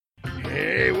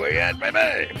right,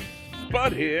 baby.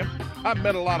 Spud here. I've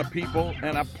met a lot of people,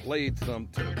 and I've played some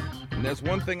too. And there's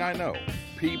one thing I know.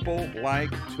 People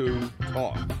like to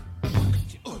talk.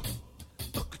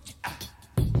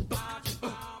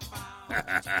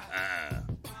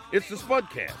 It's the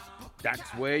SPUDCAST. That's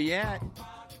where you at.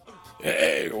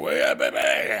 Hey, where, baby?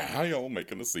 How y'all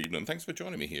making this evening? Thanks for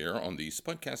joining me here on the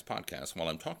SPUDCAST podcast while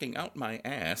I'm talking out my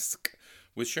ass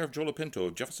with Sheriff Joe Lopinto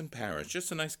of Jefferson Parish.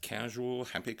 Just a nice, casual,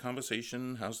 happy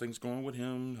conversation. How's things going with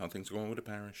him? How things going with the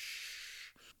parish?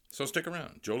 So stick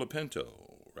around. Joe Lopinto,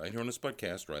 right here on the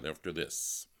SPUDCAST, right after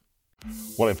this.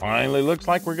 Well, it finally looks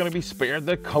like we're going to be spared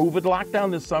the COVID lockdown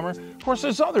this summer. Of course,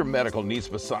 there's other medical needs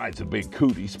besides the big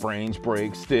cootie sprains,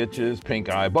 breaks, stitches, pink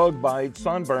eye, bug bites,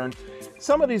 sunburn.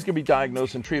 Some of these can be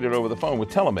diagnosed and treated over the phone with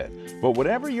telemed. But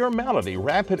whatever your malady,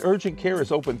 Rapid Urgent Care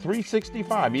is open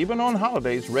 365, even on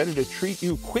holidays, ready to treat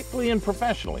you quickly and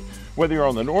professionally. Whether you're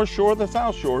on the North Shore or the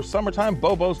South Shore, summertime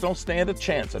bobos don't stand a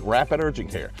chance at Rapid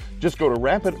Urgent Care. Just go to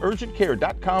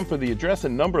rapidurgentcare.com for the address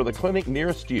and number of the clinic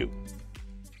nearest you.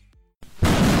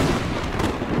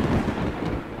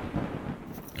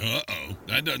 Uh-oh,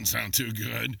 that doesn't sound too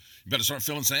good. You better start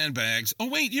filling sandbags. Oh,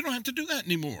 wait, you don't have to do that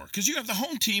anymore because you have the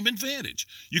Home Team Advantage.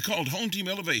 You called Home Team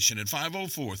Elevation at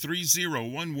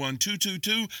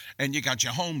 504-301-1222, and you got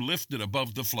your home lifted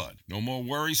above the flood. No more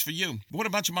worries for you. What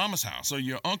about your mama's house or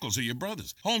your uncles or your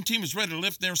brothers? Home Team is ready to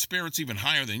lift their spirits even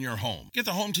higher than your home. Get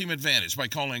the Home Team Advantage by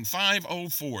calling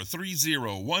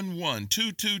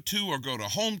 504-301-1222 or go to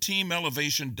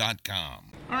HomeTeamElevation.com.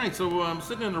 All right, so I'm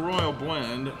sitting in the Royal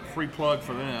Blend. Free plug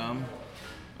for them.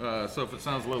 So if it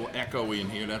sounds a little echoey in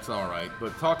here, that's all right.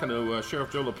 But talking to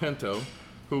Sheriff Joe Lopinto,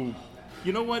 who,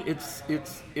 you know what, it's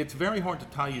very hard to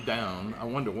tie you down. I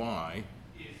wonder why.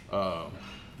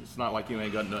 It's not like you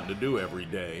ain't got nothing to do every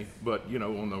day, but you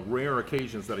know, on the rare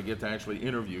occasions that I get to actually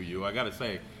interview you, I got to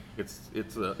say,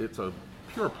 it's a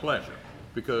pure pleasure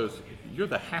because you're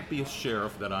the happiest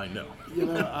sheriff that I know. You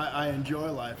know, I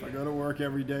enjoy life. I go to work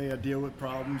every day. I deal with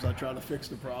problems. I try to fix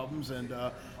the problems. And,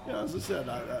 you know, as I said,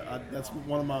 that's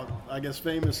one of my, I guess,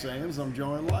 famous sayings. I'm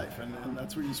enjoying life. And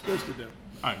that's what you're supposed to do.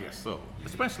 I guess so.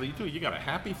 Especially you, too. You got a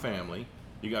happy family.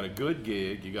 You got a good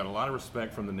gig. You got a lot of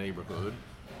respect from the neighborhood.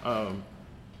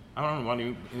 I don't know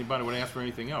why anybody would ask for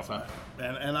anything else, huh?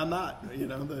 And I'm not. You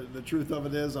know, the truth of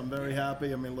it is I'm very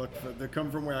happy. I mean, look, to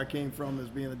come from where I came from as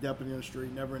being a deputy on the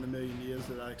street, never in a million years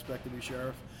did I expect to be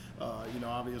sheriff. You know,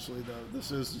 obviously the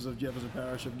citizens of Jefferson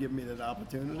Parish have given me that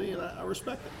opportunity, and I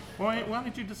respect it. Why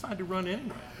did you decide to run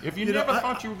anyway? If you never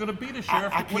thought you were going to be the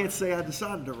sheriff? I can't say I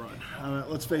decided to run.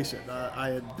 Let's face it. I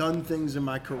had done things in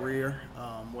my career,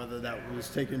 whether that was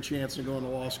taking a chance and going to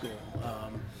law school,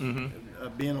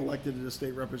 being elected as a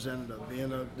state representative,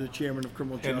 being the chairman of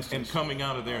criminal justice. And coming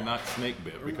out of there not snake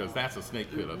bit, because that's a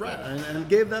snake pit up right, there. And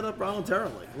gave that up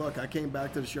voluntarily. Look, I came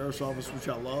back to the sheriff's office, which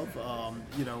I love.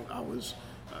 You know, I was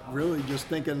really just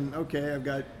thinking, okay, I've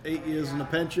got 8 years in the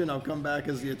pension. I'll come back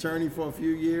as the attorney for a few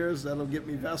years. That'll get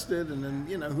me vested, and then,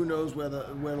 you know, who knows where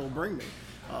it'll bring me.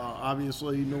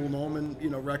 Obviously, Noel Norman, you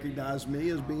know, recognized me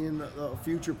as being a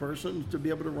future person to be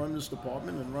able to run this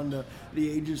department and run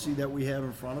the agency that we have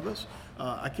in front of us.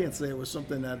 I can't say it was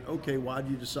something that, okay, why did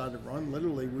you decide to run?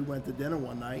 Literally, we went to dinner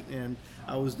one night, and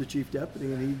I was the chief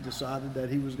deputy, and he decided that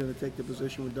he was going to take the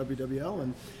position with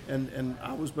WWL, and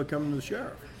I was becoming the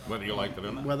sheriff. Whether you liked it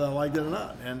or not. Whether I liked it or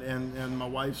not. And my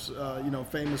wife's, you know,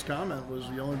 famous comment was,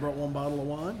 you only brought one bottle of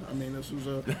wine? I mean, this was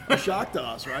a shock to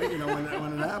us, right? You know, when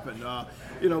it happened.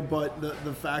 You know, but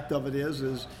the fact of it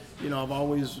is, you know, I've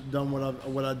always done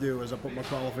what I do is I put my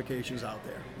qualifications out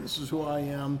there. This is who I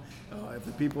am. If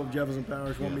the people of Jefferson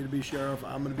Parish want me to be sheriff,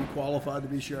 I'm going to be qualified to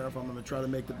be sheriff. I'm going to try to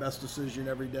make the best decision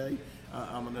every day.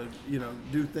 I'm going to, you know,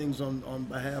 do things on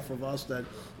behalf of us that,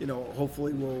 you know,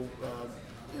 hopefully will,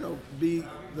 you know, be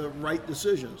the right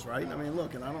decisions, right? I mean,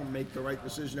 look, and I don't make the right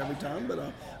decision every time,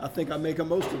 but I think I make them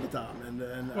most of the time, and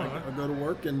I go to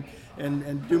work and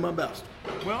do my best.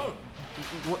 Well,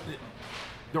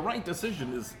 the right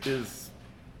decision is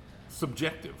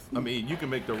subjective. I mean, you can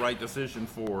make the right decision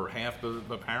for half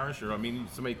the parish, or I mean,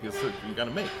 to make this, you got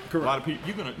to make. Correct. A lot of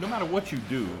people, no matter what you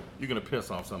do, you're going to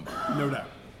piss off somebody. No doubt.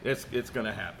 It's going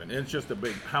to happen. It's just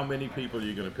how many people are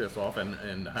you going to piss off,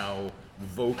 and how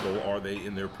vocal are they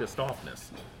in their pissed offness?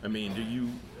 I mean,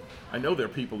 I know there are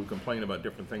people who complain about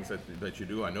different things that you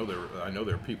do. I know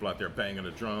there are people out there banging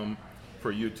a drum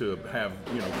for you to have,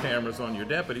 you know, cameras on your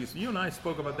deputies. You and I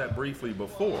spoke about that briefly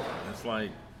before. It's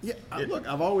like, yeah, look,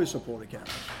 I've always supported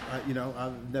cameras. You know,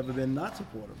 I've never been not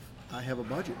supportive. I have a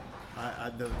budget.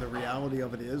 The reality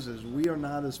of it is we are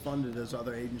not as funded as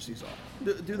other agencies are.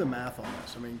 Do the math on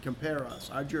this. I mean, compare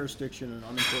us. Our jurisdiction in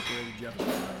unincorporated Jefferson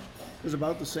Parish is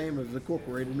about the same as the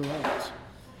Incorporated New Orleans.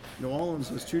 New Orleans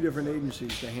has two different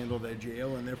agencies to handle their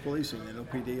jail and their policing,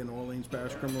 NOPD and New Orleans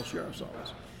Parish Criminal Sheriff's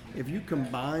Office. If you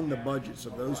combine the budgets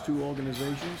of those two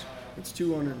organizations, it's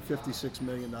 $256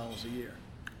 million a year.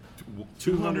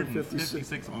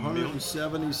 256 million?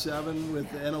 177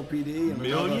 with the NOPD and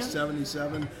another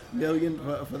 77 million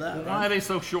for that. Why are they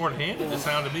so short-handed? It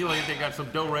sounded to me like they got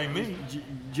some do-re-mi.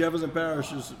 Jefferson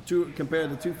Parish is compared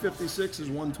to 256 is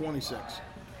 126.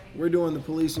 We're doing the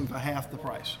policing for half the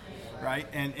price, right?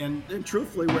 And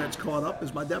truthfully, where it's caught up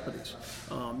is my deputies.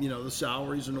 The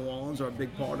salaries in New Orleans are a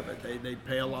big part of it. They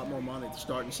pay a lot more money. The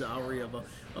starting salary of a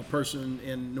person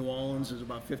in New Orleans is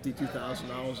about $52,000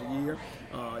 a year.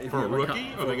 For a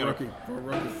rookie? For a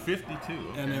rookie. 52.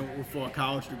 Okay. And then for a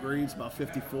college degree, it's about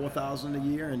 $54,000 a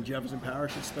year. In Jefferson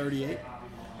Parish, it's $38,000.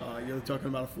 You're talking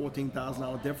about a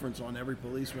 $14,000 difference on every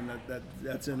policeman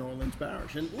that's in Orleans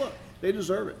Parish. And look, they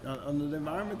deserve it. Under the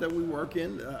environment that we work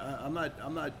in, I'm not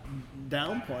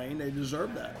downplaying. They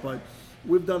deserve that. But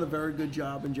we've done a very good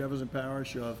job in Jefferson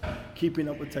Parish of keeping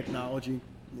up with technology,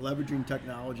 leveraging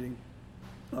technology,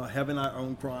 having our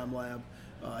own crime lab,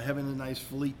 having a nice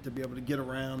fleet to be able to get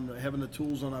around, having the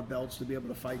tools on our belts to be able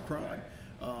to fight crime.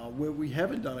 Where we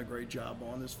haven't done a great job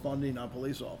on is funding our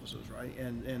police officers, right?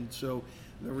 And so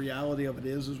the reality of it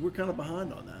is we're kind of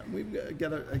behind on that. We've got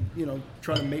to,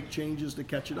 try to make changes to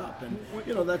catch it up. And,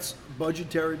 that's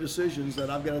budgetary decisions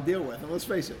that I've got to deal with. And let's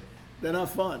face it, they're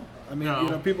not fun. I mean,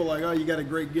 No. People are like, oh, you got a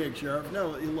great gig, Sheriff. No,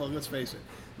 look, let's face it.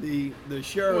 The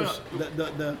sheriff's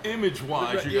the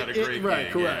image-wise, you got a great right,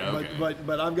 gig. correct. Yeah, okay.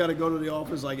 But I've got to go to the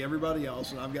office like everybody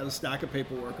else, and I've got a stack of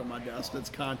paperwork on my desk that's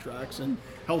contracts and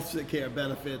health care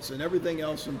benefits and everything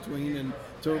else in between, and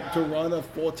to run a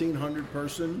 1,400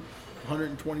 person,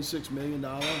 $126 million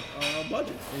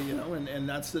budget, and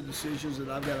that's the decisions that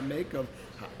I've got to make of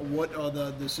what are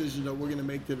the decisions that we're going to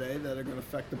make today that are going to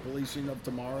affect the policing of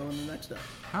tomorrow and the next day.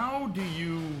 How do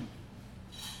you?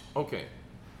 Okay.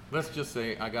 Let's just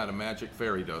say I got a magic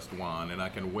fairy dust wand and I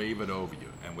can wave it over you.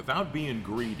 And without being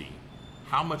greedy,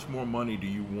 how much more money do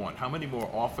you want? How many more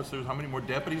officers, how many more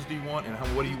deputies do you want? And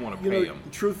what do you want to pay them?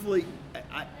 Truthfully,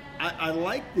 I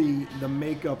like the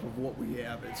makeup of what we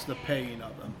have. It's the paying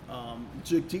of them.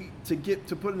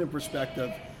 To put it in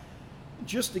perspective,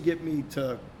 just to get me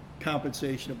to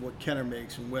compensation of what Kenner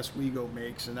makes and West Wego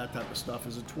makes and that type of stuff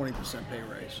is a 20% pay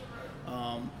raise.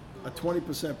 A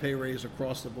 20% pay raise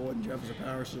across the board in Jefferson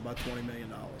Parish is about $20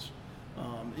 million.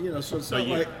 So it's not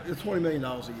like it's $20 million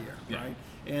a year, right?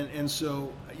 And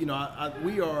so,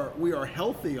 we are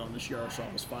healthy on the Sheriff's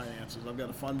Office finances. I've got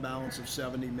a fund balance of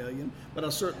 $70 million, but I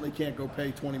certainly can't go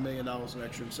pay $20 million in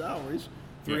extra in salaries.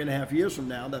 3.5 years from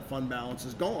now, that fund balance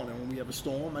is gone. And when we have a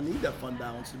storm, I need that fund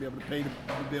balance to be able to pay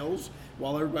the bills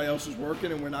while everybody else is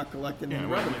working and we're not collecting any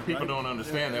revenue. People don't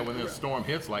understand that when a storm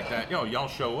hits like that, y'all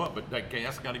show up, but that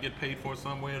gas got to get paid for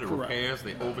somewhere, the repairs,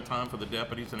 the overtime for the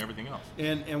deputies and everything else.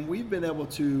 And we've been able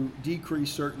to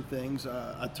decrease certain things.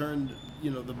 I turned,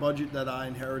 the budget that I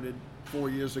inherited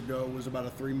 4 years ago was about a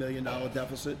 $3 million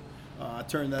deficit. I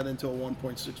turned that into a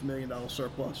 $1.6 million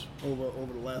surplus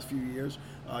over the last few years.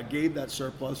 Gave that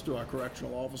surplus to our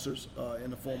correctional officers in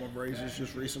the form of raises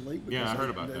just recently. Because I heard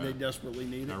about that. They desperately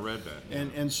need it. I read that.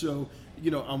 And so,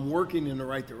 I'm working in the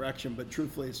right direction, but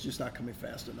truthfully, it's just not coming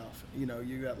fast enough.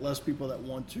 You got less people that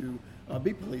want to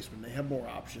be policemen. They have more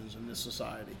options in this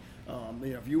society.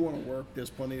 If you want to work,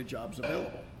 there's plenty of jobs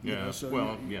available.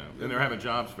 And they're having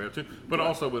jobs fair too. But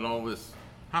also with all this.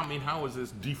 How is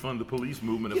this defund the police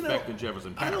movement affecting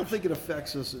Jefferson Parish? I don't think it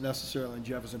affects us necessarily in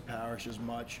Jefferson Parish as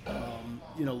much.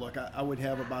 Look, I would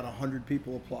have about 100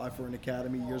 people apply for an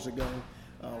academy years ago.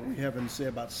 We have, say,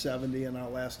 about 70 in our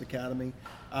last academy.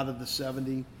 Out of the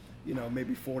 70,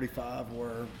 maybe 45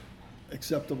 were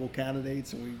acceptable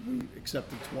candidates, and we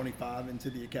accepted 25 into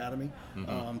the academy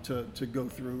to go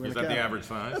through. Is that the average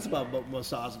size? That's about what the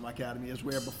size of my academy is,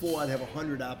 where before I'd have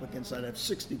 100 applicants, I'd have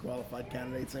 60 qualified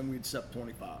candidates, and we'd accept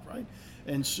 25, right?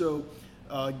 And so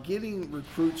getting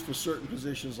recruits for certain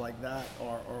positions like that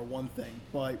are one thing,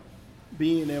 but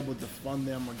being able to fund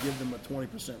them or give them a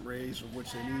 20% raise of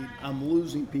which they need, I'm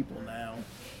losing people now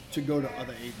to go to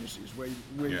other agencies.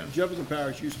 Where Jefferson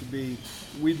Parish used to be,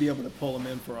 we'd be able to pull them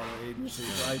in for other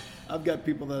agencies, right? I've got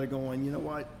people that are going, you know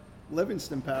what,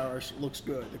 Livingston Parish looks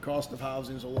good. The cost of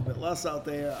housing is a little bit less out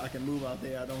there. I can move out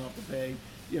there. I don't have to pay,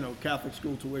 Catholic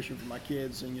school tuition for my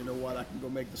kids. And you know what, I can go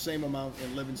make the same amount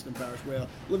in Livingston Parish. Well,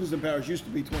 Livingston Parish used to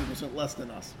be 20% less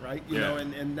than us, right? You know,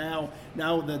 and now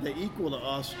that they're equal to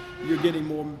us, you're getting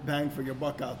more bang for your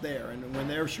buck out there. And when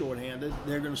they're shorthanded,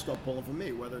 they're going to start pulling for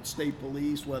me, whether it's state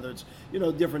police, whether it's,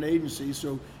 different agencies.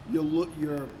 So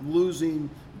you're losing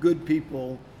good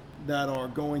people that are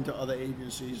going to other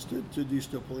agencies to do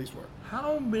still police work.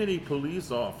 How many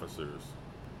police officers,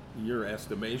 your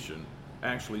estimation,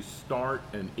 actually start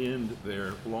and end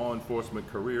their law enforcement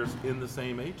careers in the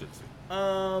same agency?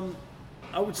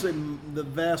 I would say the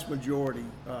vast majority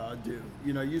do.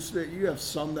 You know, you have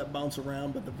some that bounce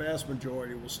around, but the vast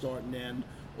majority will start and end,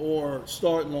 or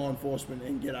start in law enforcement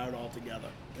and get out altogether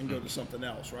and go to something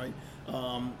else, right?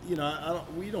 You know,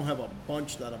 we don't have a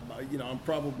bunch that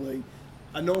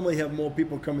I normally have more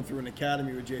people coming through an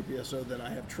academy with JPSO than I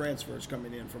have transfers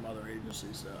coming in from other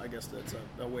agencies. I guess that's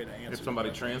a way to answer. If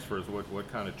somebody transfers,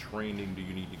 what kind of training do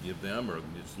you need to give them, or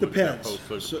just depends.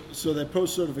 So that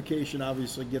post certification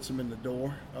obviously gets them in the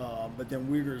door, but then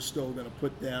we're still going to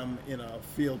put them in a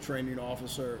field training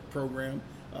officer program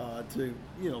to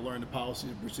learn the policies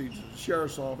and procedures of the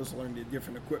sheriff's office, learn the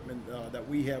different equipment that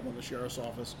we have on the sheriff's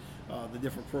office, the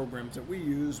different programs that we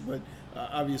use. But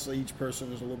obviously each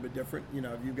person is a little bit different. You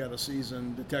know, if you've got a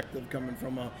seasoned detective coming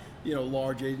from a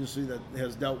large agency that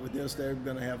has dealt with this, they're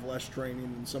going to have less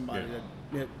training than somebody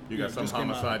that you got some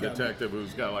homicide detective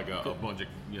who's got like a bunch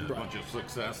of bunch of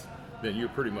success. Then you're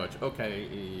pretty much okay.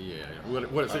 Yeah.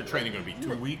 What is their training going to be?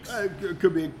 2 weeks? It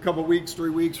could be a couple weeks, 3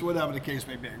 weeks, whatever the case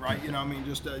may be, right? You know, I mean,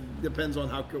 just depends on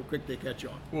how quick they catch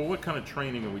on. Well, what kind of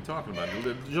training are we talking about?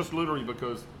 Just literally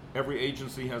because every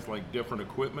agency has like different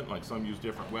equipment. Like some use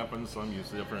different weapons, some use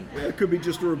different. Yeah, it could be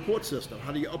just a report system.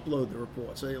 How do you upload the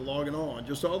report? Say you're logging on.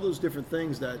 Just all those different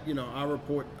things that our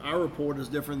report is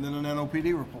different than an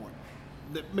NOPD report.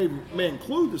 That may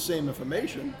include the same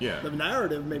information. Yeah. The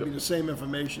narrative may be the same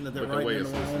information that they're writing in the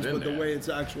lines, but the way it's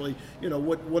actually,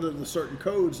 what are the certain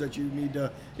codes that you need to,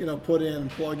 put in,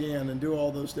 plug in, and do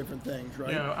all those different things,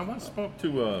 right? Yeah, I once spoke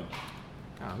to,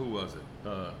 who was it?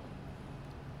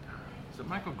 Is it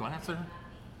Michael Glasser?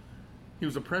 He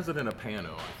was the president of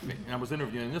Pano, I think. And I was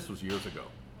interviewing, this was years ago.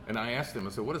 And I asked him,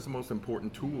 I said, what is the most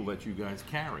important tool that you guys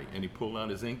carry? And he pulled out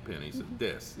his ink pen. He said,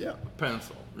 this, a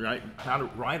pencil, right? How to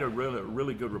write a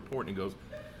really good report. And he goes,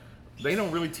 they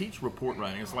don't really teach report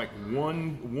writing. It's like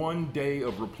one day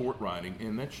of report writing,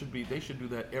 and they should do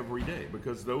that every day,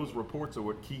 because those reports are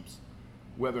what keeps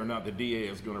whether or not the DA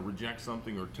is going to reject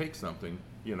something or take something,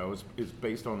 is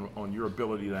based on your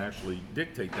ability to actually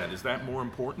dictate that. Is that more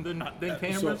important than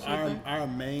cameras? So our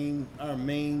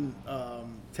main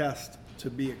test to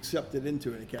be accepted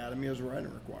into an academy is a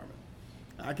writing requirement.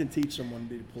 I can teach someone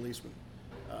to be a policeman.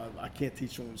 I can't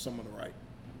teach someone to write.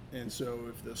 And so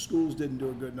if the schools didn't do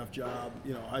a good enough job,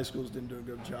 high schools didn't do a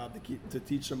good job to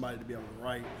teach somebody to be able to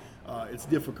write, it's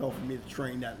difficult for me to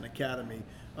train that in an academy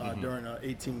during an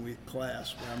 18-week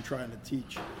class where I'm trying to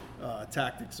teach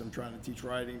tactics, I'm trying to teach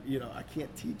writing. I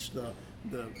can't teach the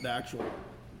actual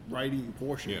writing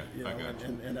portion,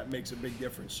 and that makes a big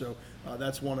difference. So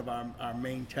that's one of our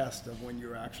main tests of when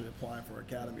you're actually applying for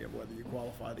academy, of whether you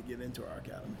qualify to get into our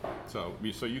academy.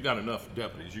 So you got enough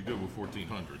deputies. You're good with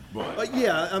 1,400, but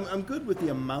yeah, I'm good with the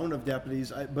amount of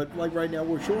deputies. But like right now,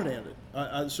 we're shorthanded.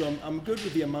 So I'm good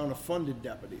with the amount of funded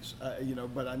deputies.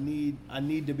 But I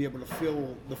need to be able to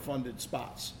fill the funded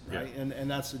spots, right? Yeah. And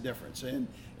that's the difference.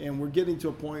 And we're getting to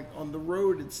a point on the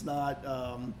road. It's not.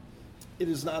 It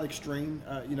is not extreme.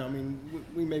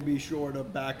 We may be short a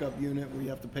backup unit. We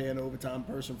have to pay an overtime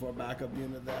person for a backup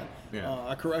unit.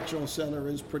 Our correctional center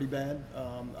is pretty bad.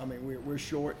 We're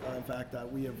short. In fact,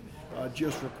 we have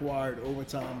just required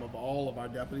overtime of all of our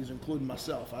deputies, including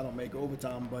myself. I don't make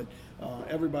overtime, but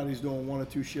everybody's doing 1 or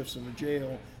 2 shifts in the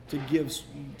jail to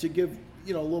give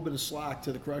a little bit of slack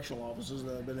to the correctional officers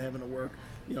that have been having to work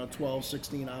 12,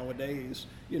 16-hour days,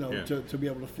 to be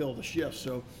able to fill the shifts.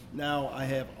 So now I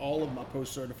have all of my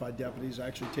post-certified deputies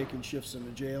actually taking shifts in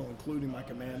the jail, including my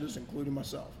commanders, including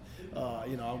myself.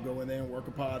 I'll go in there and work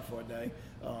a pod for a day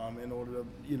in order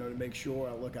to, to make sure,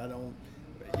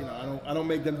 I don't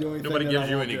make them do anything. Nobody gives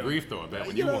you any grief, though, about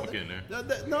when you walk in there.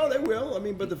 No, they will.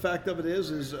 But the fact of it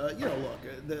is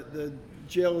look, the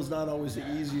jail is not always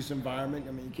the easiest environment.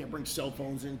 You can't bring cell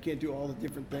phones in, you can't do all the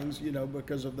different things,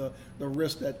 because of the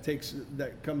risk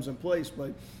that comes in place.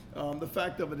 But the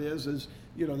fact of it is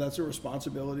that's a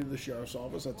responsibility of the sheriff's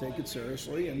office. I take it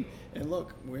seriously, and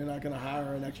look, we're not going to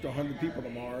hire an extra 100 people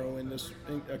tomorrow in this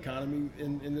economy,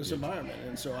 in this environment.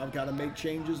 And so I've got to make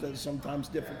changes that are sometimes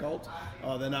difficult.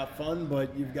 They're not fun,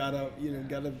 but you've got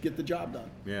to get the job done.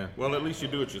 Yeah. Well, at least you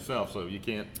do it yourself, so you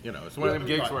can't. It's one of them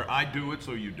gigs where I do it,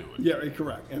 so you do it. Yeah,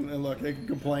 correct. And look, they can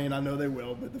complain. I know they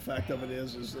will, but the fact of it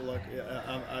is look,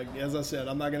 as I said,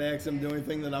 I'm not going to ask them to do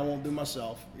anything that I won't do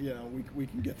myself. We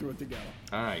can get through it together.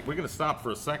 All right, we're going to stop for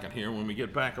a second here. When we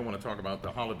get back, I want to talk about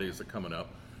the holidays that are coming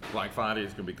up. Black Friday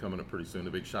is going to be coming up pretty soon,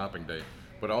 the big shopping day.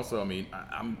 But also, I mean,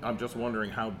 I'm just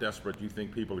wondering how desperate you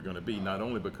think people are going to be, not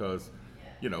only because,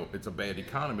 you know, it's a bad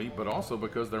economy, but also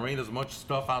because there ain't as much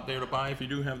stuff out there to buy if you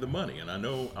do have the money. And I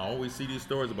know I always see these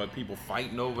stories about people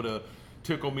fighting over the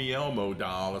Tickle Me Elmo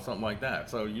doll or something like that.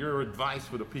 So your advice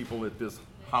for the people at this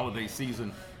holiday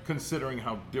season, considering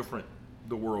how different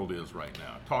the world is right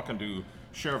now. Talking to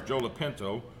Sheriff Joe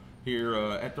Lopinto here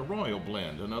at the Royal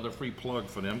Blend. Another free plug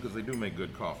for them because they do make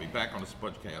good coffee. Back on the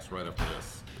SPUDCAST right after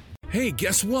this. Hey,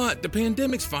 guess what? The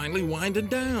pandemic's finally winding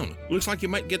down. Looks like you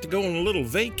might get to go on a little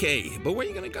vacay, but where are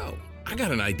you going to go? I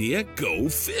got an idea. Go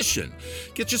fishing.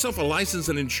 Get yourself a licensed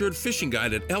and insured fishing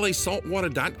guide at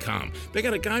lasaltwater.com. They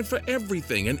got a guide for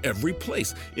everything and every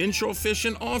place. Inshore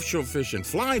fishing, offshore fishing,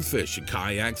 fly fishing,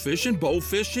 kayak fishing, bow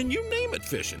fishing, you name it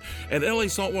fishing. At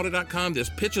lasaltwater.com,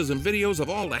 there's pictures and videos of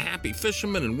all the happy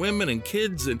fishermen and women and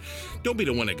kids. And don't be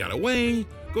the one that got away.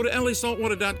 Go to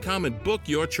lasaltwater.com and book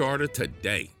your charter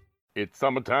today. It's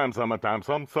summertime, summertime,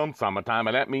 summertime,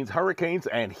 and that means hurricanes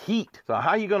and heat. So how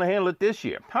are you going to handle it this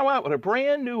year? How about with a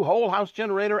brand new whole house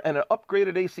generator and an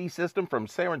upgraded AC system from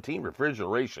Serentine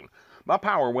Refrigeration? My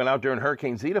power went out during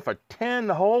Hurricane Zeta for 10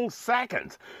 whole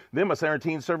seconds. Then my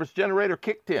Serentine service generator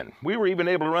kicked in. We were even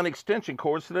able to run extension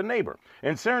cords to the neighbor.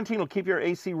 And Serentine will keep your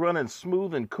AC running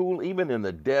smooth and cool even in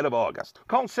the dead of August.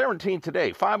 Call Serentine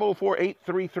today,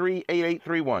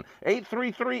 504-833-8831.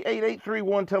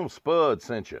 833-8831. Tell them Spud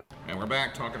sent you. And we're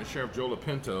back talking to Sheriff Joe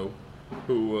Lopinto,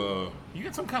 who, you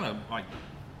got some kind of, like,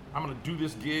 I'm going to do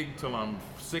this gig till I'm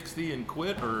 60 and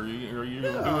quit, or are you doing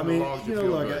the logs you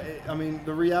feel good? I mean,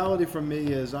 the reality for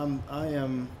me is I'm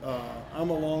a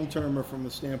long-termer from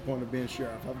the standpoint of being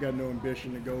sheriff. I've got no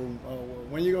ambition to go,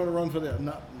 when are you going to run for that?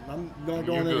 I'm not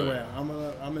going anywhere. I'm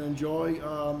gonna enjoy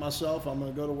myself. I'm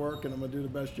going to go to work, and I'm going to do the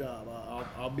best job.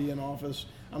 I'll be in office.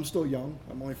 I'm still young.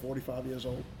 I'm only 45 years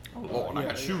old. Oh, Lord, I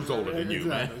got shoes older than you,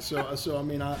 man. So I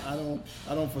mean, I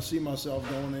don't foresee myself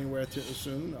going anywhere too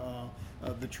soon.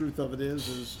 The truth of it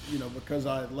is, you know, because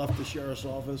I had left the sheriff's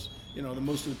office, you know,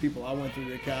 most of the people I went through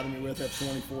the academy with have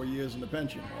 24 years in the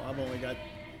pension. Well, I've only got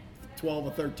 12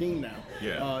 or 13 now.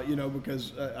 Yeah. You know,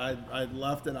 because I'd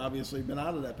left and obviously been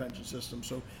out of that pension system.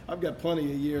 So I've got plenty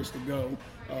of years to go.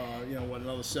 You know,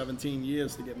 another 17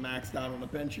 years to get maxed out on the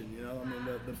pension. You know, I mean,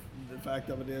 the fact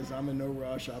of it is, I'm in no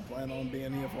rush. I plan on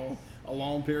being here for a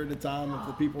long period of time if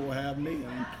the people will have me.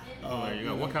 And there you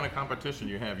go. What kind of competition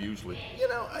you have usually?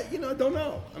 I don't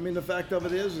know. I mean, the fact of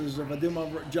it is if I do my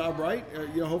job right,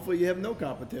 you know, hopefully you have no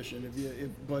competition.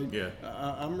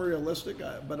 I'm realistic,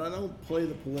 but I don't play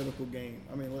the political game.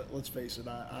 I mean, let's face it.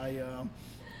 I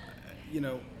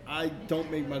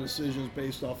don't make my decisions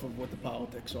based off of what the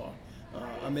politics are.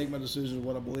 I make my decisions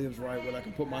what I believe is right, what I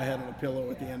can put my head on a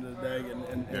pillow at the end of the day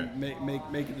and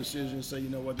make a decision and say, you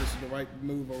know what, this is the right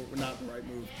move or not the right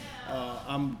move.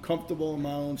 I'm comfortable in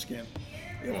my own skin.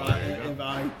 If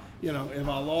I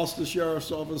lost the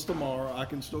sheriff's office tomorrow, I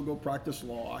can still go practice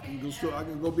law. I can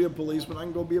go be a policeman. I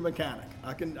can go be a mechanic.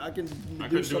 I can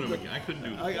do something. I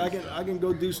can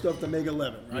go do stuff to make a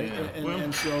living, right? Yeah.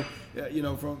 And so, you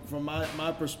know, from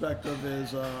my perspective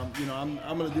is, you know,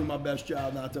 I'm going to do my best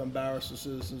job not to embarrass the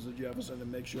citizens of Jefferson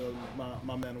and make sure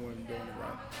my men and women are doing it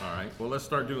right. All right. Well, let's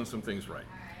start doing some things right.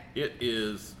 It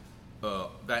is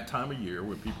that time of year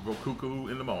where people go cuckoo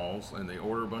in the malls and they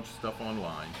order a bunch of stuff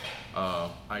online.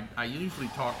 I usually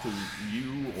talk to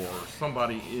you or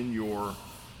somebody in your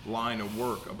line of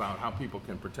work about how people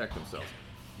can protect themselves.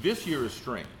 This year is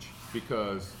strange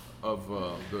because of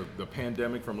the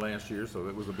pandemic from last year, so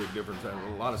it was a big difference. A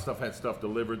lot of stuff had stuff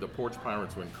delivered. The porch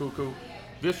pirates went cuckoo.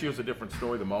 This year's a different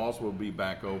story. The malls will be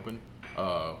back open.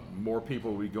 More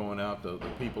people will be going out. The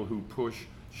people who push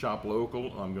Shop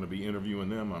Local, I'm going to be interviewing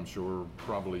them, I'm sure,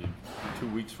 probably 2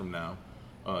 weeks from now,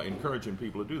 encouraging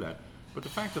people to do that. But the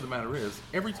fact of the matter is,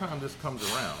 every time this comes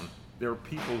around, there are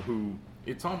people who,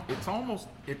 it's almost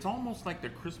like the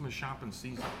Christmas shopping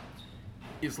season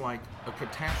is like a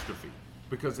catastrophe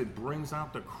because it brings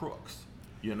out the crooks,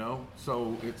 you know?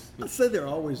 So I'd say they're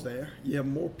always there. You have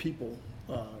more people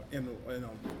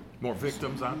more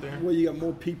victims out there? Well, you got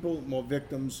more people, more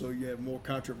victims, so you have more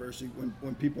controversy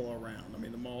when people are around. I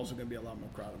mean, the malls are going to be a lot more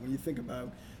crowded. When you think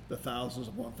about the thousands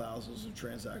upon thousands of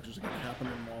transactions that are going to happen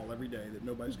in the mall every day, that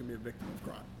nobody's going to be a victim of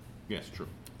crime. Yes, true.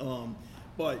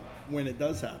 But when it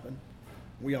does happen,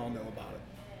 we all know about it.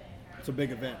 It's a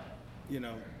big event. You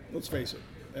know, let's face it.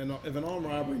 And if an armed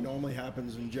robbery normally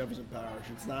happens in Jefferson Parish,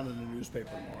 it's not in the newspaper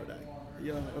tomorrow day.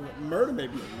 You know, murder may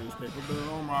be in the newspaper, but an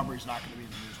armed robbery is not going to be in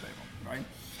the newspaper, right?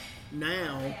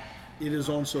 Now, it is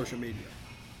on social media.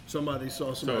 Somebody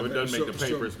saw somebody. So it doesn't make the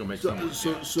paper, it's going to make something.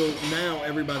 So now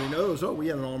everybody knows, we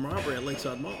had an armed robbery at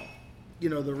Lakeside Mall.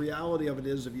 the reality of it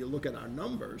is, if you look at our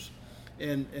numbers,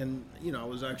 and I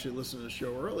was actually listening to a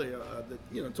show earlier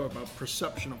that talk about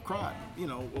perception of crime.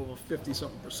 Over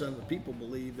 50-something% of the people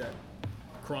believe that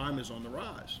crime is on the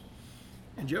rise.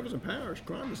 In Jefferson Parish,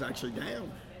 crime is actually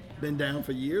down. Been down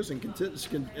for years and continues.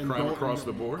 Crime across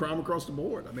the board? Crime across the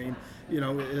board. I mean,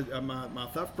 my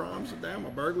theft crimes are down, my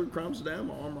burglary crimes are down,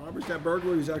 my armed robberies. That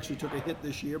burglaries actually took a hit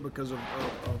this year because of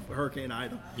Hurricane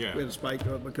Ida. Yeah. We had a spike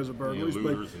because of burglaries.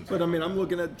 looters But I mean, I'm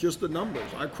looking at just the numbers.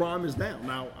 Our crime is down.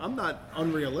 Now, I'm not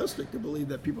unrealistic to believe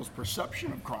that people's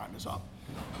perception of crime is up.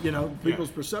 People's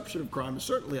perception of crime is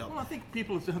certainly up. Well, I think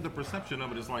people have the perception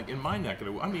of it as like in my neck of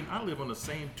the woods. I mean, I live on the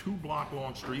same 2-block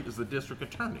long street as the district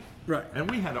attorney. Right. And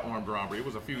we had an armed robbery. It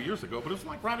was a few years ago, but it was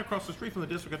like right across the street from the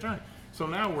district attorney. So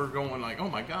now we're going like, oh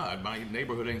my God, my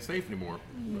neighborhood ain't safe anymore.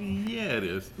 Yeah, it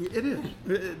is. It is.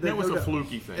 That was a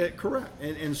fluky thing. Correct.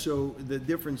 And so the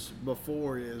difference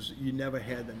before is you never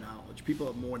had the knowledge. People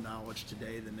have more knowledge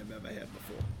today than they've ever had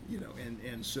before.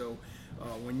 And so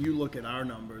when you look at our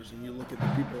numbers and you look at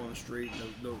the people on the street,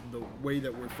 the way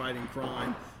that we're fighting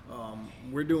crime,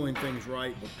 we're doing things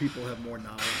right, but people have more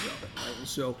knowledge of it, right? And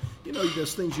so,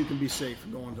 there's things you can be safe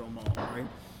going to a mall,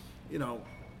 right?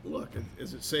 Look,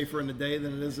 is it safer in the day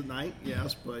than it is at night?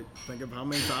 Yes, but think of how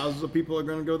many thousands of people are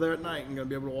going to go there at night and going to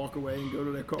be able to walk away and go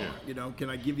to their car. Yeah. Can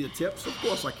I give you tips? Of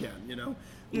course I can,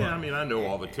 Yeah, I mean, I know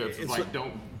all the tips. It's like,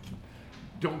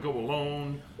 don't go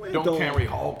alone. Well, don't carry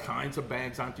all kinds of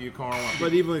bags onto your car.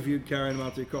 But even if you carry them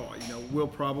out to your car, we'll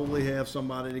probably have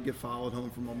somebody that get followed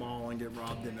home from a mall and get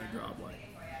robbed in their driveway.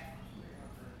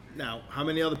 Now, how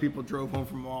many other people drove home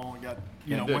from a mall and got,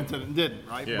 went and didn't,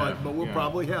 right? Yeah, but we'll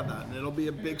probably have that, and it'll be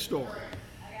a big story.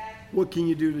 What can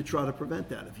you do to try to prevent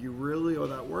that? If you really are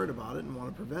that worried about it and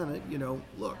want to prevent it,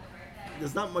 look,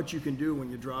 there's not much you can do when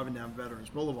you're driving down Veterans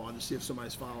Boulevard to see if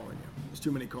somebody's following you. There's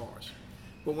too many cars.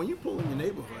 But when you pull in your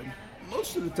neighborhood,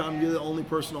 most of the time you're the only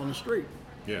person on the street.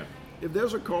 Yeah. If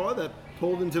there's a car that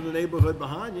pulled into the neighborhood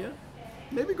behind you,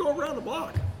 maybe go around the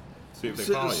block. See if they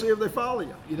follow you. See if they follow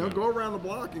you. Go around the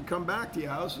block and come back to your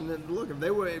house. And then look, if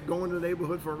they were going to the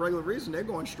neighborhood for a regular reason, they're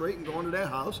going straight and going to their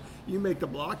house. You make the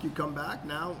block, you come back.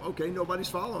 Now, okay, nobody's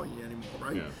following you anymore,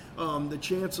 right? Yeah. The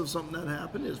chance of something that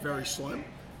happened is very slim.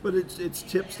 But it's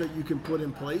tips that you can put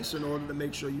in place in order to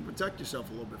make sure you protect yourself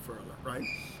a little bit further, right?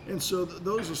 And so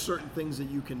those are certain things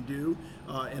that you can do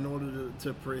in order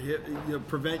to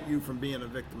prevent you from being a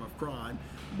victim of crime.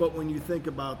 But when you think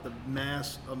about the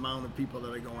mass amount of people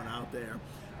that are going out there,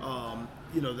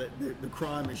 the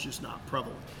crime is just not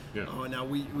prevalent. Yeah. Now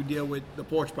we deal with the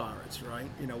porch pirates, right?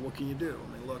 What can you do?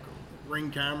 I mean, look.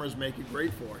 Ring cameras make it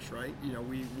great for us, right?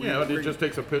 It just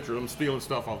takes a picture of them stealing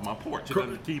stuff off my porch. It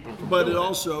doesn't keep them from But doing it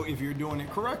also, if you're doing it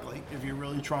correctly, if you're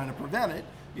really trying to prevent it,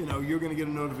 you're going to get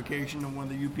a notification of when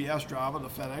the UPS driver, the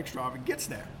FedEx driver gets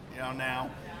there. Now,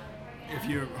 if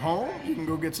you're home, you can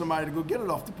go get somebody to go get it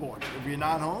off the porch. If you're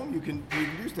not home, you can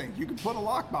do things. You can put a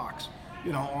lockbox,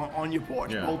 on your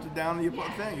porch, bolt it down to your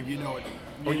thing if you know it.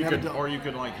 Or you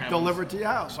could like have deliver it to your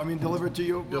house. I mean, deliver it to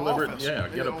your office. Yeah,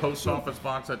 get a post office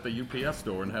box at the UPS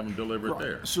store and have them deliver it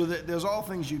there. So there's all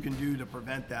things you can do to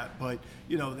prevent that, but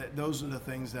those are the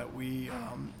things that we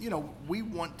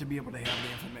want to be able to have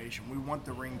the information. We want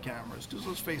the ring cameras because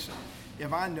let's face it,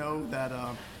 if I know that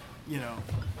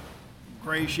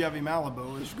gray Chevy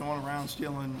Malibu is going around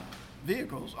stealing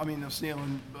vehicles, they're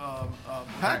stealing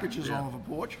packages off of a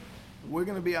porch. We're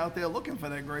going to be out there looking for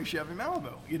that gray Chevy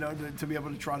Malibu, to be able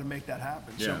to try to make that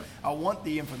happen. Yeah. So I want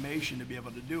the information to be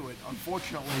able to do it.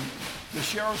 Unfortunately, the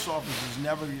sheriff's office is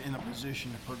never in a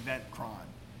position to prevent crime.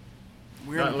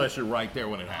 Not unless you're right there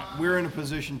when it happens. We're in a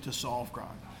position to solve crime.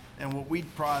 And what we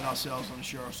pride ourselves on the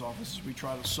sheriff's office is we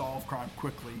try to solve crime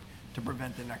quickly to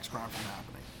prevent the next crime from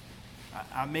happening.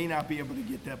 I may not be able to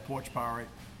get that porch pirate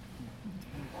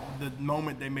the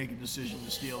moment they make a decision to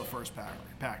steal the first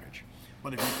package.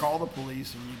 But if you call the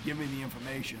police and you give me the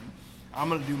information, I'm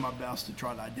going to do my best to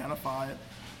try to identify it,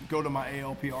 go to my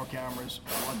ALPR cameras,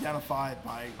 identify it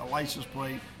by a license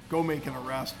plate, go make an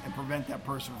arrest, and prevent that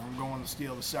person from going to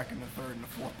steal the second, the third, and the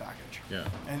fourth package. Yeah.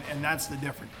 And that's the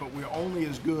difference. But we're only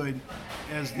as good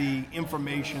as the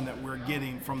information that we're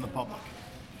getting from the public.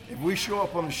 If we show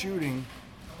up on a shooting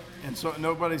and so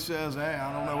nobody says, hey,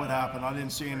 I don't know what happened, I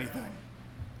didn't see anything.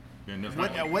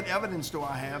 What evidence do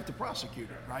I have to prosecute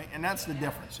it, right? And that's the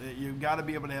difference. You've got to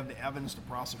be able to have the evidence to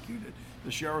prosecute it.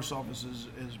 The sheriff's office is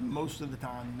most of the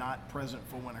time not present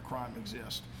for when a crime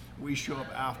exists. We show up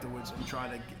afterwards and try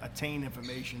to attain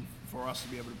information for us to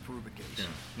be able to prove a case. Yeah.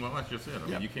 Well, that's just it. I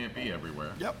mean, you can't be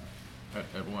everywhere. Yep.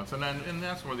 At once, and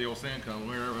that's where the old saying comes: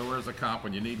 where's a cop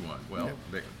when you need one? Well,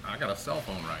 I got a cell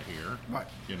phone right here. Right.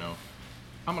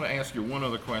 I'm going to ask you one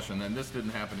other question, and this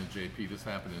didn't happen in JP. This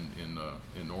happened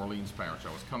in Orleans Parish.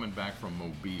 I was coming back from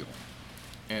Mobile,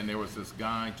 and there was this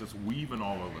guy just weaving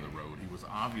all over the road. He was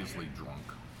obviously drunk,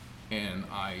 and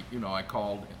I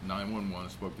called 911,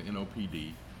 spoke to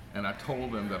NOPD, and I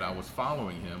told them that I was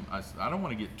following him. I said, I don't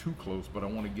want to get too close, but I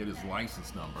want to get his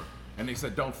license number. And they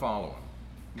said, don't follow him.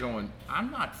 Going,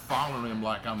 I'm not following him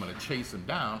like I'm going to chase him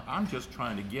down. I'm just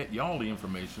trying to get y'all the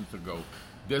information to go,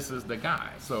 this is the guy.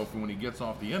 So when he gets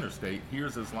off the interstate,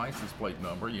 here's his license plate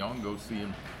number. Y'all can go see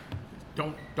him.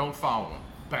 Don't follow him.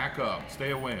 Back up.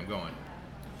 Stay away. I'm going.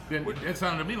 Then it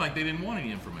sounded to me like they didn't want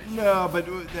any information. No, but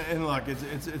and look,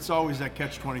 it's always that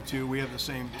catch-22. We have the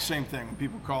same thing when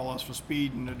people call us for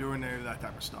speed and they're doing that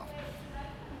type of stuff.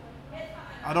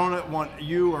 I don't want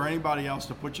you or anybody else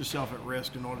to put yourself at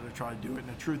risk in order to try to do it. And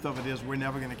the truth of it is, we're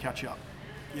never going to catch up.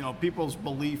 You know, people's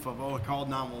belief of, I called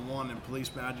 911 and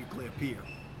police magically appear.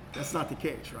 That's not the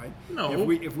case, right? No.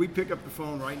 If we pick up the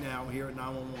phone right now here at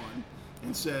 911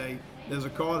 and say, there's a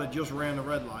car that just ran the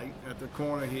red light at the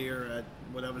corner here at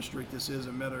whatever street this is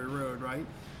in Metairie Road, right?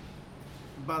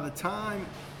 By the time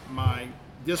my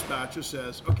dispatcher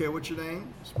says, okay, what's your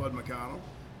name? Spud McConnell.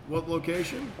 What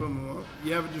location?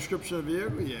 You have a description of the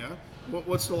vehicle? Yeah.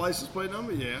 What's the license plate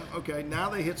number? Yeah. Okay, now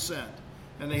they hit send.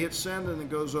 And they hit send and it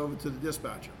goes over to the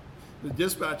dispatcher. The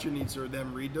dispatcher needs to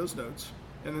then read those notes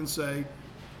and then say,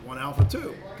 1 Alpha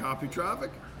 2, copy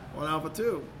traffic, 1 Alpha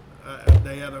 2.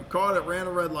 They had a car that ran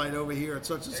a red light over here at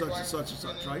such and such and such and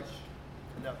such, right?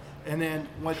 And then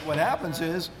what happens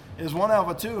is 1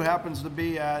 Alpha 2 happens to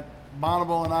be at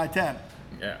Bonneville and I-10.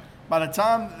 Yeah. By the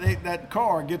time that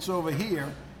car gets over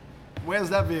here, where's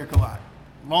that vehicle at?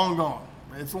 Long gone.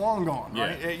 It's long gone,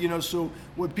 right? Yeah. You know, so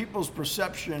what people's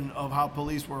perception of how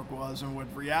police work was and what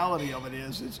reality of it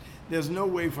is there's no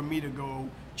way for me to go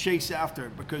chase after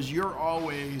it because you're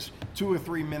always 2 or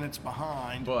 3 minutes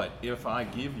behind. But if I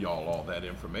give y'all all that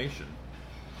information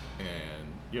and,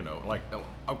 you know, like,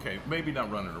 okay, maybe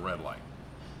not running a red light,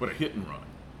 but a hit and run.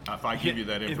 If I give you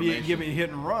that information. If you give me a hit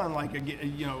and run, like,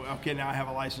 you know, okay, now I have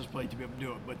a license plate to be able to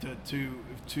do it. But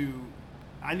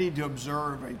I need to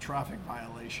observe a traffic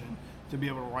violation to be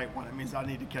able to write one. It means I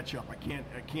need to catch up. I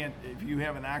can't, if you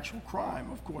have an actual crime,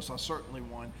 of course, I certainly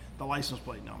want the license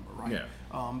plate number, right? Yeah.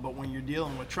 But when you're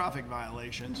dealing with traffic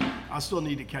violations, I still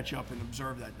need to catch up and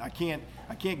observe that. I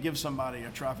can't give somebody a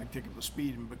traffic ticket for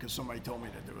speeding because somebody told me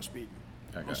that they were speeding.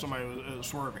 Or somebody was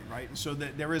swerving, right? And so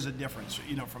there is a difference,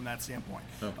 you know, from that standpoint.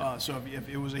 Okay. So if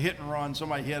it was a hit and run,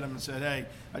 somebody hit him and said, "Hey,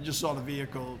 I just saw the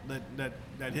vehicle that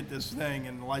hit this thing,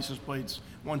 and the license plate's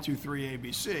 123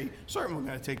 ABC." Certainly, we're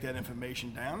going to take that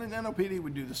information down, and NOPD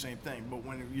would do the same thing. But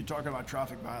when you're talking about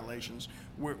traffic violations,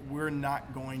 we're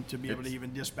not going to be able to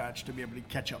even dispatch to be able to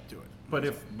catch up to it. But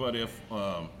if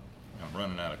I'm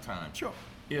running out of time. Sure.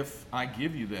 If I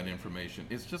give you that information,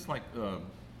 it's just like.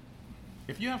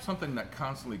 If you have something that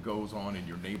constantly goes on in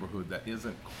your neighborhood that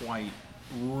isn't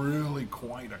really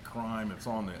quite a crime, it's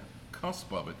on the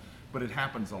cusp of it, but it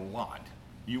happens a lot,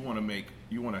 you want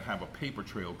to have a paper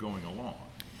trail going along,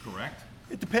 correct?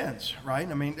 It depends, right?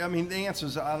 I mean, the answer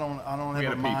is I don't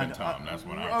have a mind. Tom, that's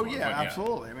what I Oh was. yeah,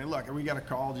 absolutely. I mean, look, we got a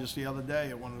call just the other day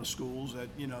at one of the schools that,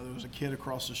 you know, there was a kid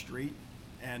across the street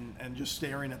and just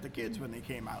staring at the kids when they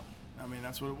came out. I mean,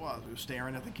 that's what it was. We were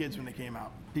staring at the kids when they came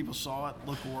out. People saw it,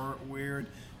 looked weird.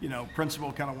 You know,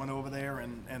 principal kind of went over there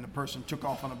and the person took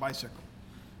off on a bicycle.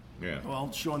 Yeah.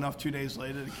 Well, sure enough, 2 days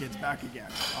later, the kid's back again.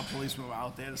 Our policemen were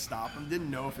out there to stop him. Didn't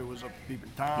know if it was a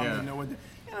peeping Tom. Yeah. Didn't know what. It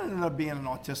ended up being an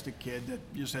autistic kid that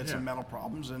just had some mental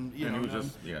problems, and you know,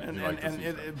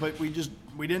 but we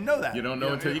didn't know that. You don't know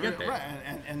until you get there. Right,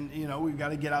 and you know, we've got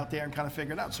to get out there and kind of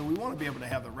figure it out. So we want to be able to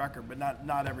have the record, but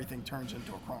not everything turns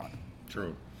into a crime.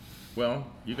 True. Well,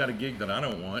 you got a gig that I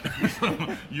don't want.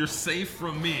 You're safe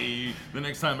from me the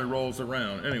next time it rolls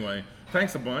around. Anyway,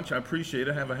 thanks a bunch. I appreciate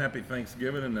it. Have a happy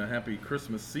Thanksgiving and a happy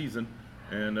Christmas season.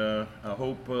 And I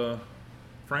hope,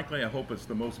 frankly, I hope it's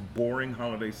the most boring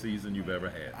holiday season you've ever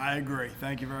had. I agree.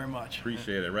 Thank you very much.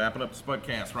 Appreciate it. Wrapping up the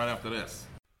SPUDCAST right after this.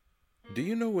 Do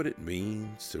you know what it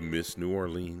means to miss New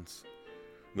Orleans?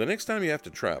 The next time you have to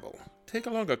travel, take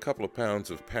along a couple of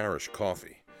pounds of Parish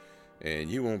coffee.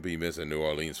 And you won't be missing New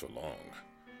Orleans for long.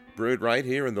 Brewed right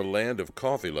here in the land of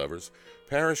coffee lovers,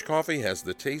 Parish Coffee has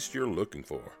the taste you're looking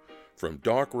for. From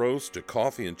dark roast to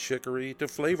coffee and chicory to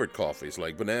flavored coffees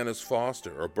like Bananas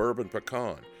Foster or Bourbon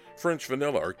Pecan, French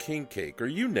Vanilla or King Cake, or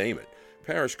you name it,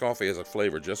 Parish Coffee has a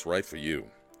flavor just right for you.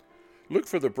 Look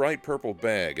for the bright purple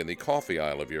bag in the coffee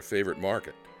aisle of your favorite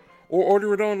market. Or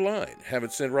order it online, have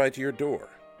it sent right to your door.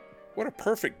 What a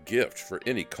perfect gift for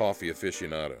any coffee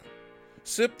aficionado.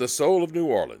 Sip the soul of New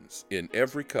Orleans in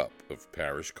every cup of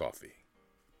Parish Coffee.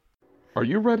 Are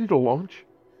you ready to launch?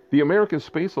 The American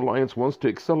Space Alliance wants to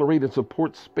accelerate and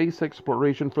support space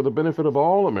exploration for the benefit of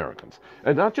all Americans,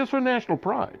 and not just for national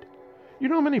pride. You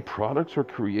know how many products are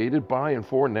created by and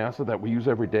for NASA that we use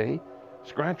every day?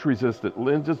 Scratch-resistant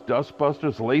lenses,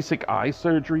 dustbusters, LASIK eye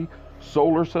surgery,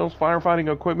 solar cells,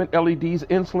 firefighting equipment, LEDs,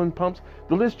 insulin pumps.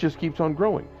 The list just keeps on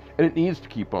growing, and it needs to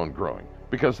keep on growing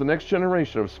because the next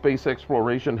generation of space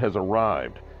exploration has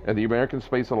arrived, and the American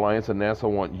Space Alliance and NASA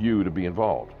want you to be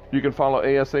involved. You can follow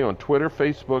ASA on Twitter,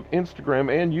 Facebook, Instagram,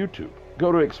 and YouTube.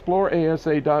 Go to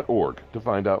exploreasa.org to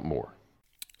find out more.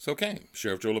 It's okay.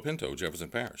 Sheriff Joe Lopinto, Jefferson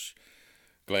Parish.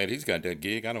 Glad he's got that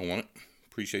gig. I don't want it.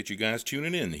 Appreciate you guys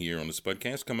tuning in here on the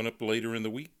SPUDCAST. Coming up later in the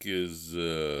week is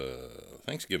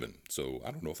Thanksgiving, so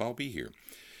I don't know if I'll be here.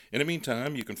 In the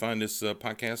meantime, you can find this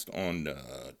podcast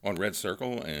on Red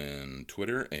Circle and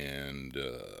Twitter and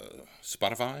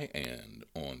Spotify and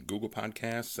on Google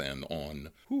Podcasts and on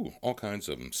all kinds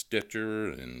of them, Stitcher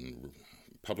and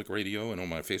Public Radio, and on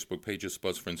my Facebook pages,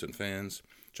 Spuds Friends and Fans,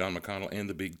 John McConnell, and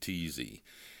the Big TZ.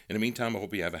 In the meantime, I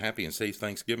hope you have a happy and safe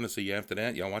Thanksgiving. I'll see you after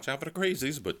that. Y'all watch out for the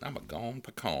crazies, but I'm a gone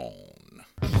pecan.